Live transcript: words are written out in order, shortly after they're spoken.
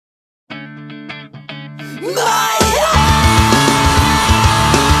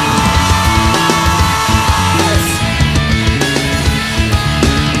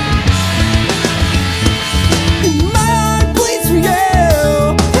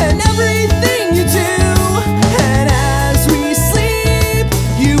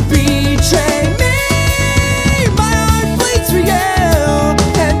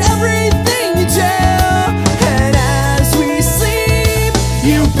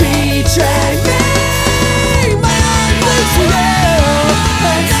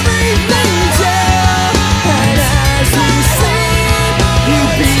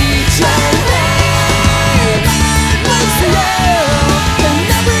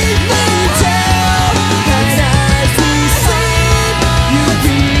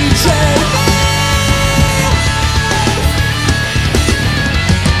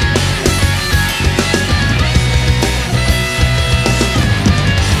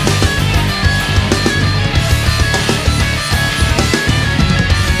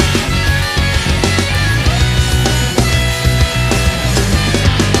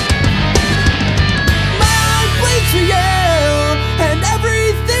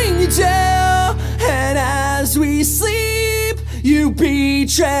You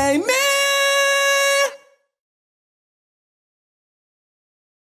betray me.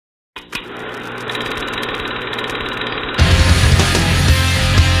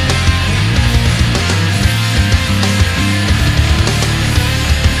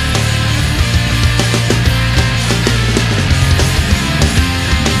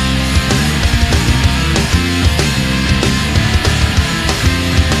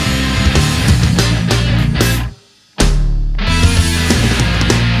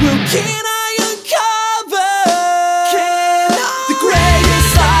 Can I uncover the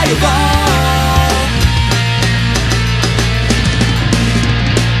greatest lie of all?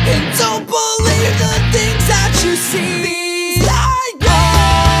 And don't believe the things that you see. These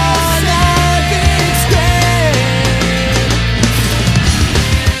wanna be explained.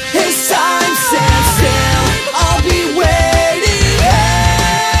 As time stands still, I'll be waiting here.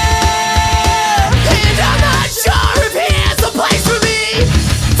 And I'm not sure if here's the place for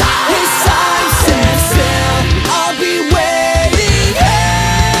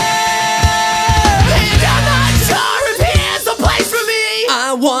me.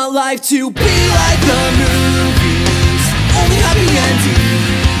 I want life to be like the movies, only happy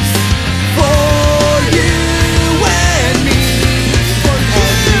endings for you and me.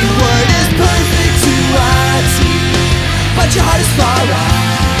 Every word is perfect to our team, but your heart is far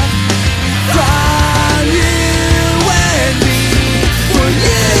off from you and me. For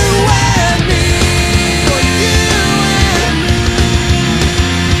you and me, for you and me.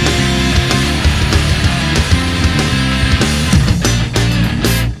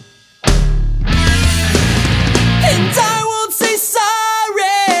 And I won't say sorry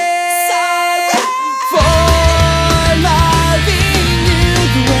for loving you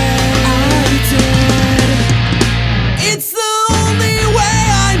the way I did. It's the only way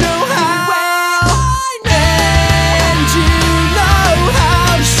I know how, and you know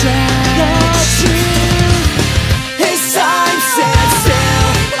how to share the truth. As time stands still,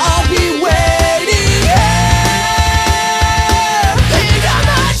 I'll be waiting here. And I'm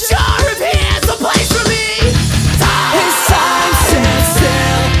not sure if here's the place for me. As time stands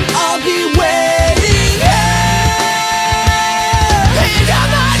still, I'll be waiting here. And I'm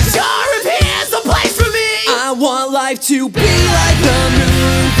not sure if here's the place for me. I want life to be like the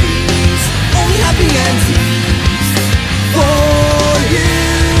movies, only happy endings for you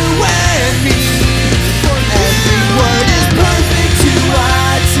and me. Every word is perfect to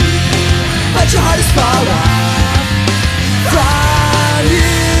our team, but your heart is far off from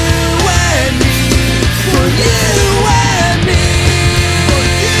you and me. For you and me, for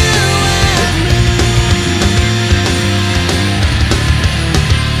you and me.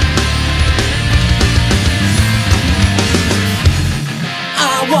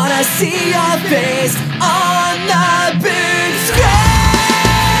 I wanna see your face on the big screen.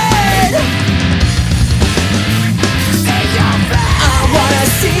 I wanna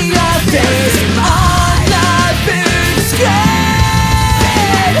see your face on the big screen.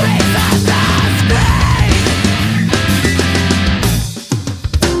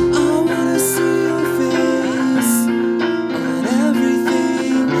 I wanna see your face on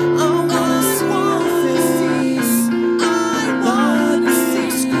everything. I wanna see your face. I wanna see your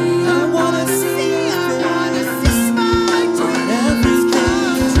face. I wanna see your face.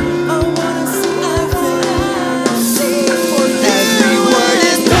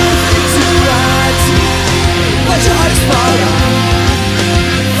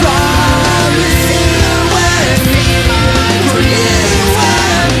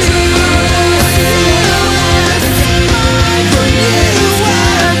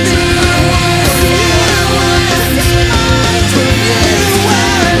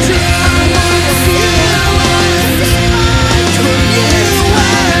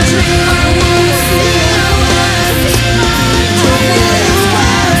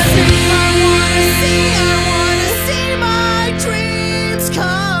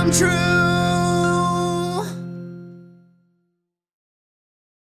 come true.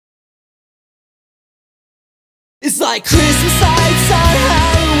 It's like Christmas lights on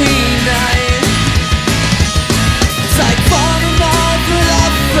Halloween night. It's like falling in love for the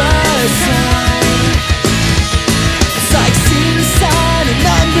first time. It's like seeing the sun and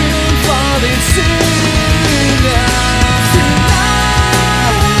the moon falling tonight.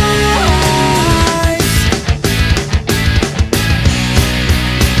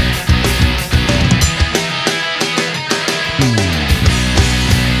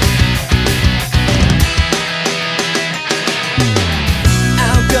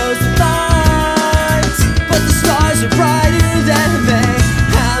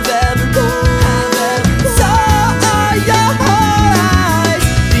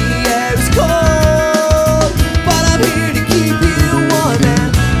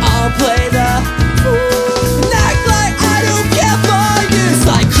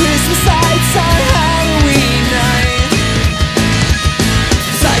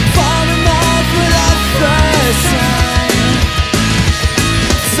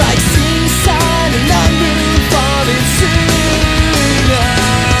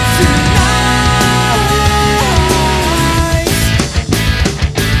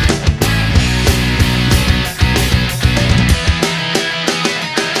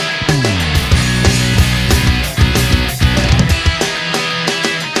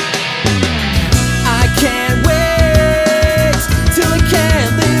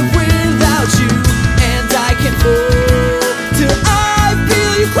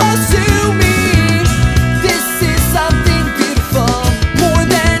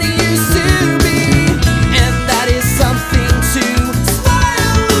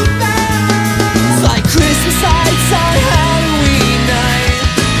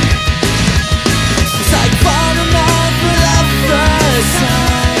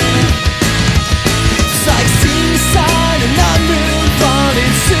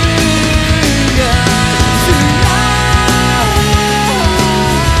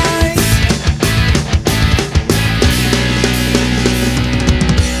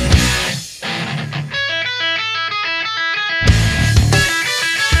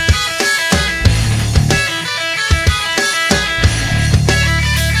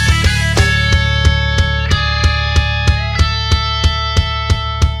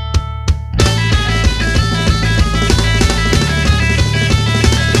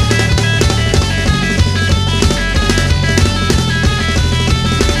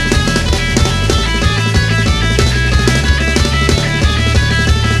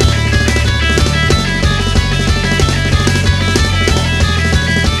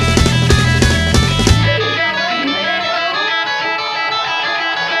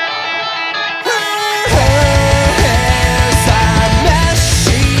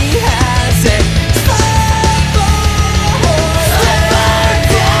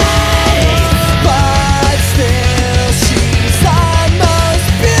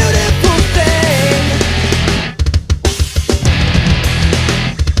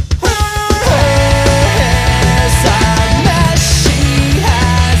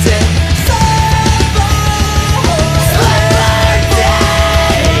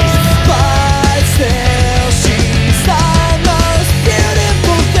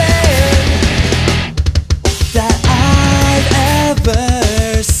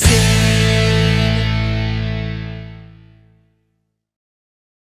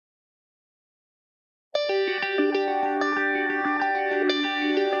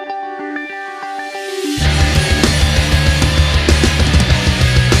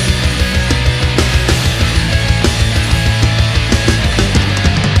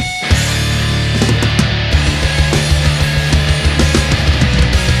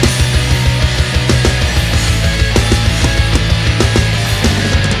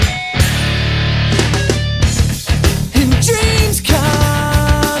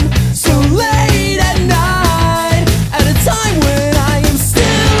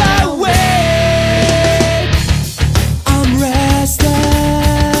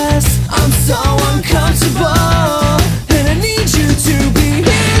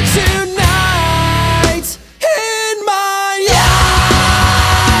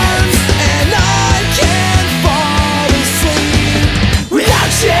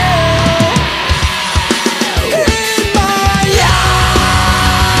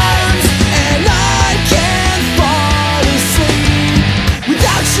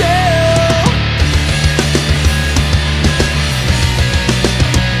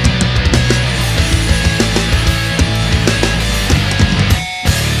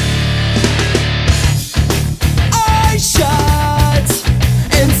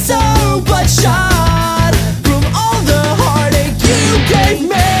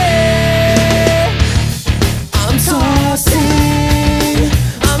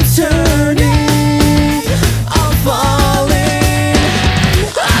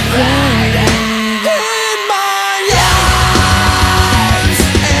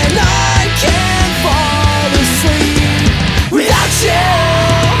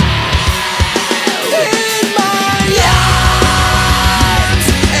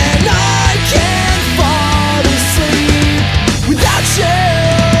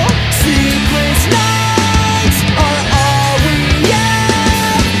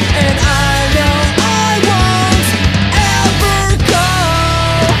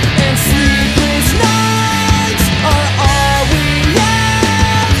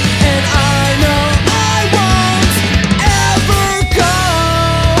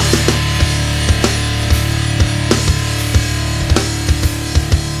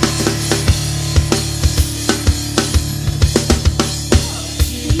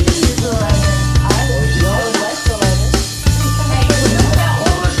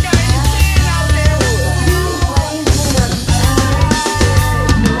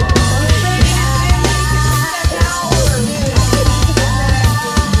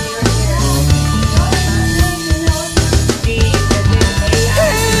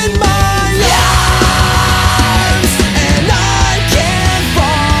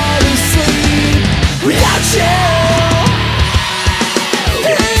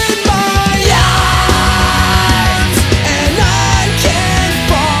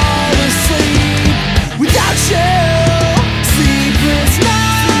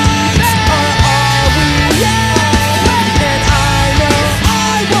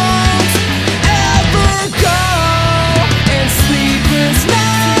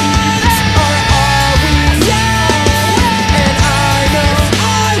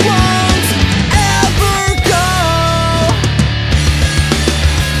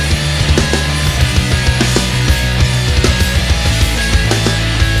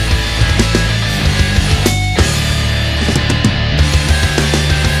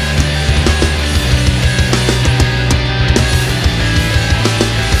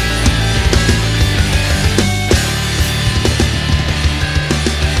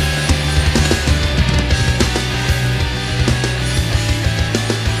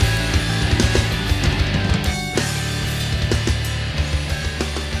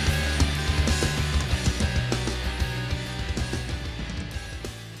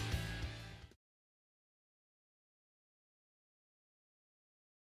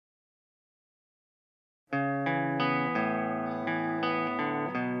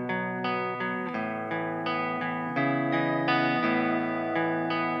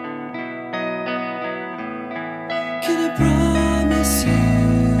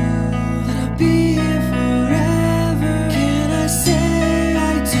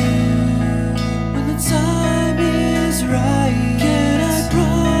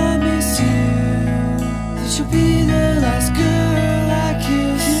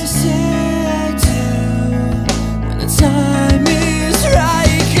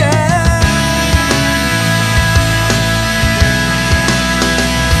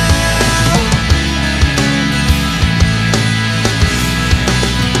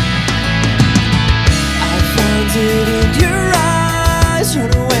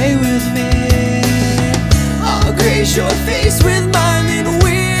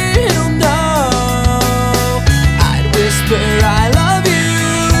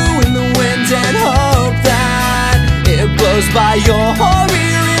 you're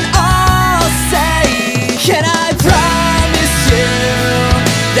here and I'll say, can I promise you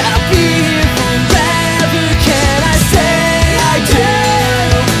that I'll be here forever? Can I say I do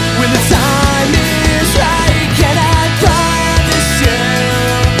when the time is right? Can I promise you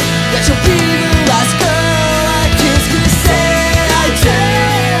that you'll be the last girl I kiss? Can I say I do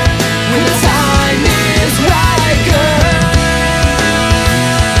when the time is right, girl?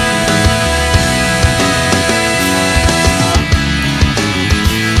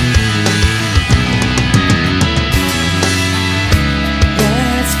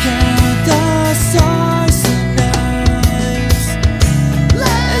 Let's count the stars tonight.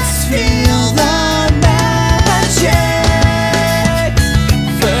 Let's feel the magic.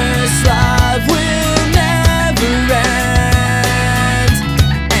 First love will never end,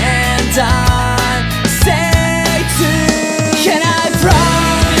 and I say too, can I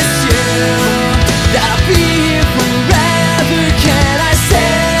promise you that I'll be here forever? Can I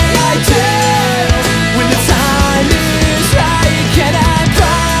say I do when the time is right? Can I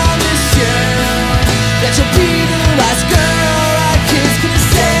promise you that you'll be the last girl I kiss? Can I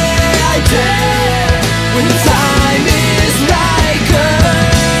say I do when the time is right, girl?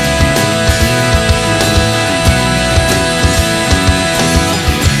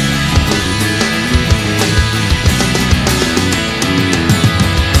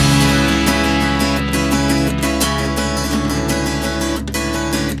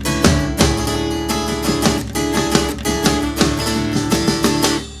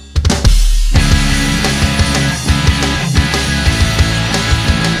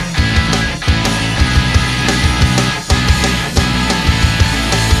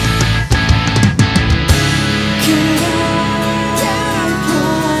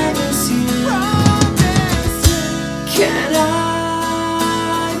 Can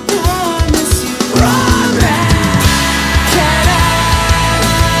I promise you? Promise. Can I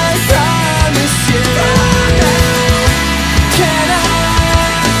promise you? Promise. Can I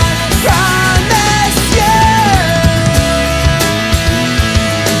promise you?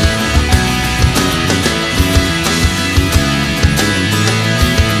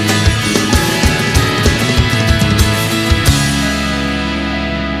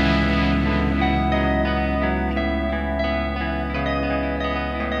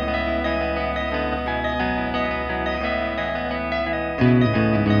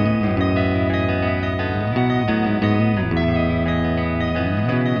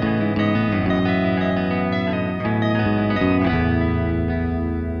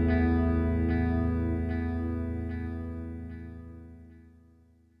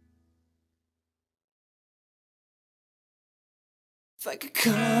 If I could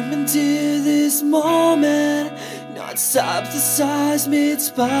come into this moment, not stop the stars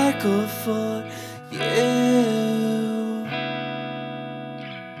mid-sparkle for you.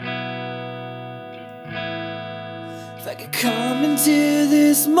 If I could come into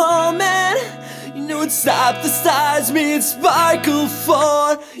this moment, you know it'd stop the stars mid-sparkle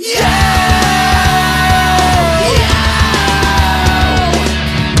for you.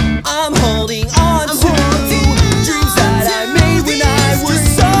 I'm holding on to dreams that I made when I was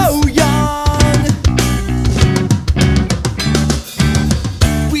so young.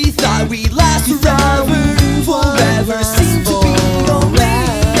 We thought we'd last forever, forever seemed to be only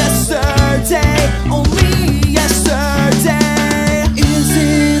yesterday, only yesterday.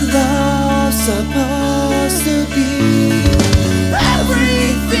 Isn't love supposed to be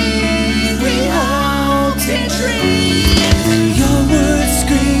everything we hoped and dreamed? Your words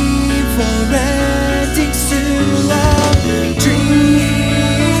scream for endings to love dream.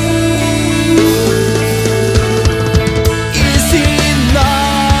 Isn't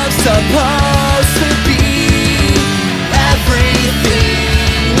love supposed to be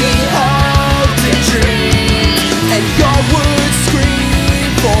everything we hoped and dreamed? And your words scream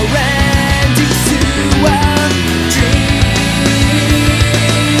for endings to a dream.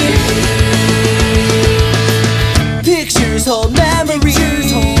 Pictures hold memories.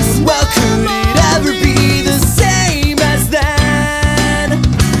 Well, could it ever be the same as then?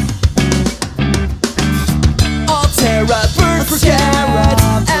 I'll tear up and forget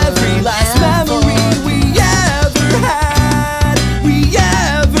every last memory we ever had, we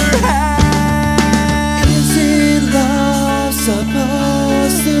ever had. Isn't love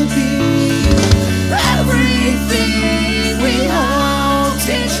supposed to be everything we hoped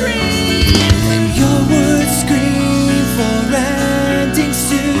and dreamed? And your words scream for endings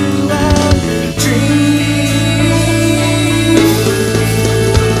to a dream.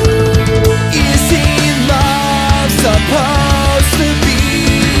 Isn't love supposed to be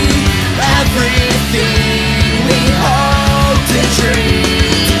everything we hoped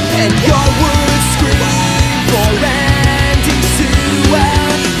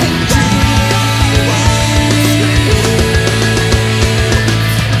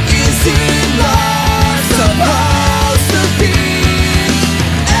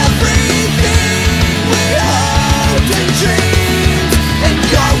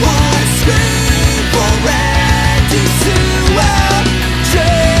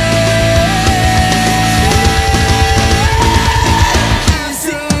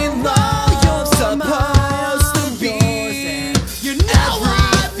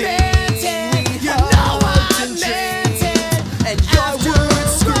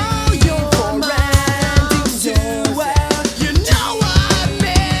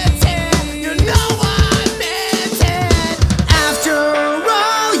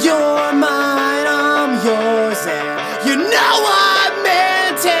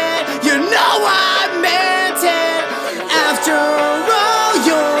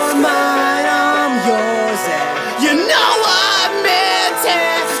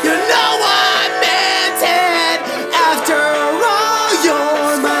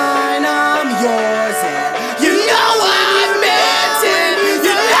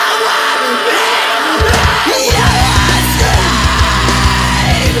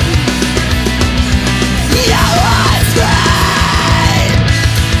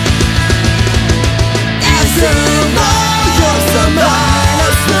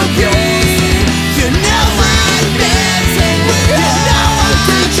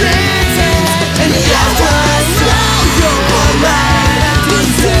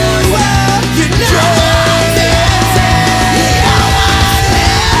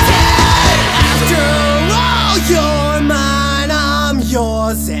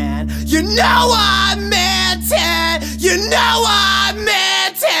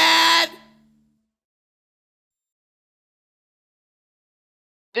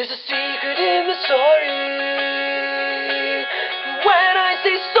There's a secret in the story. When I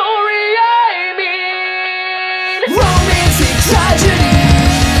say story, I mean romantic tragedy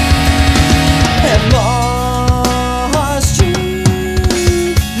and lost dreams.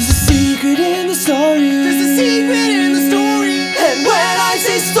 There's a secret in the story. There's a secret in the story. And when I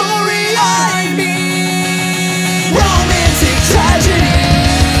say story, I mean romantic tragedy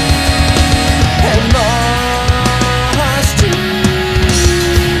and lost dreams.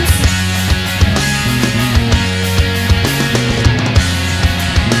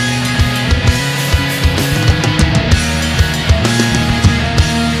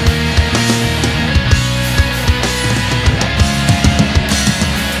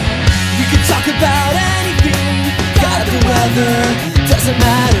 Talk about anything, got the weather, doesn't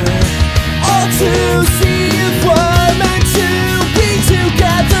matter. All to see if we're meant to be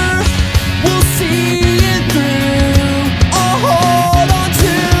together. We'll see it through, or hold on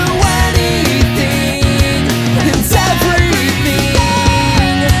to anything and everything.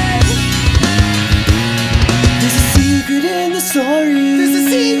 There's a secret in the story. There's a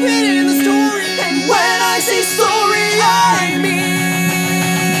secret in the story. And when I say story, I mean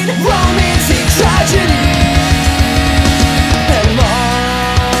romantic tragedy and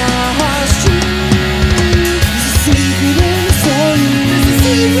lost dreams. There's a secret in the story. There's a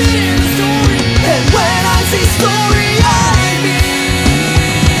secret in the story. And when I say story, I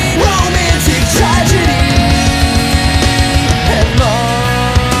mean romantic tragedy and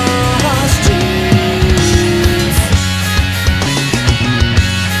lost dreams.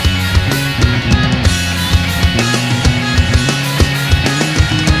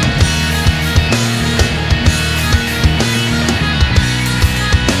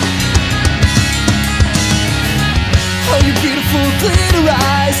 Oh, your beautiful glitter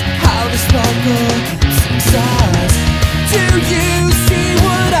eyes, how they sparkle, sing sighs. Do you see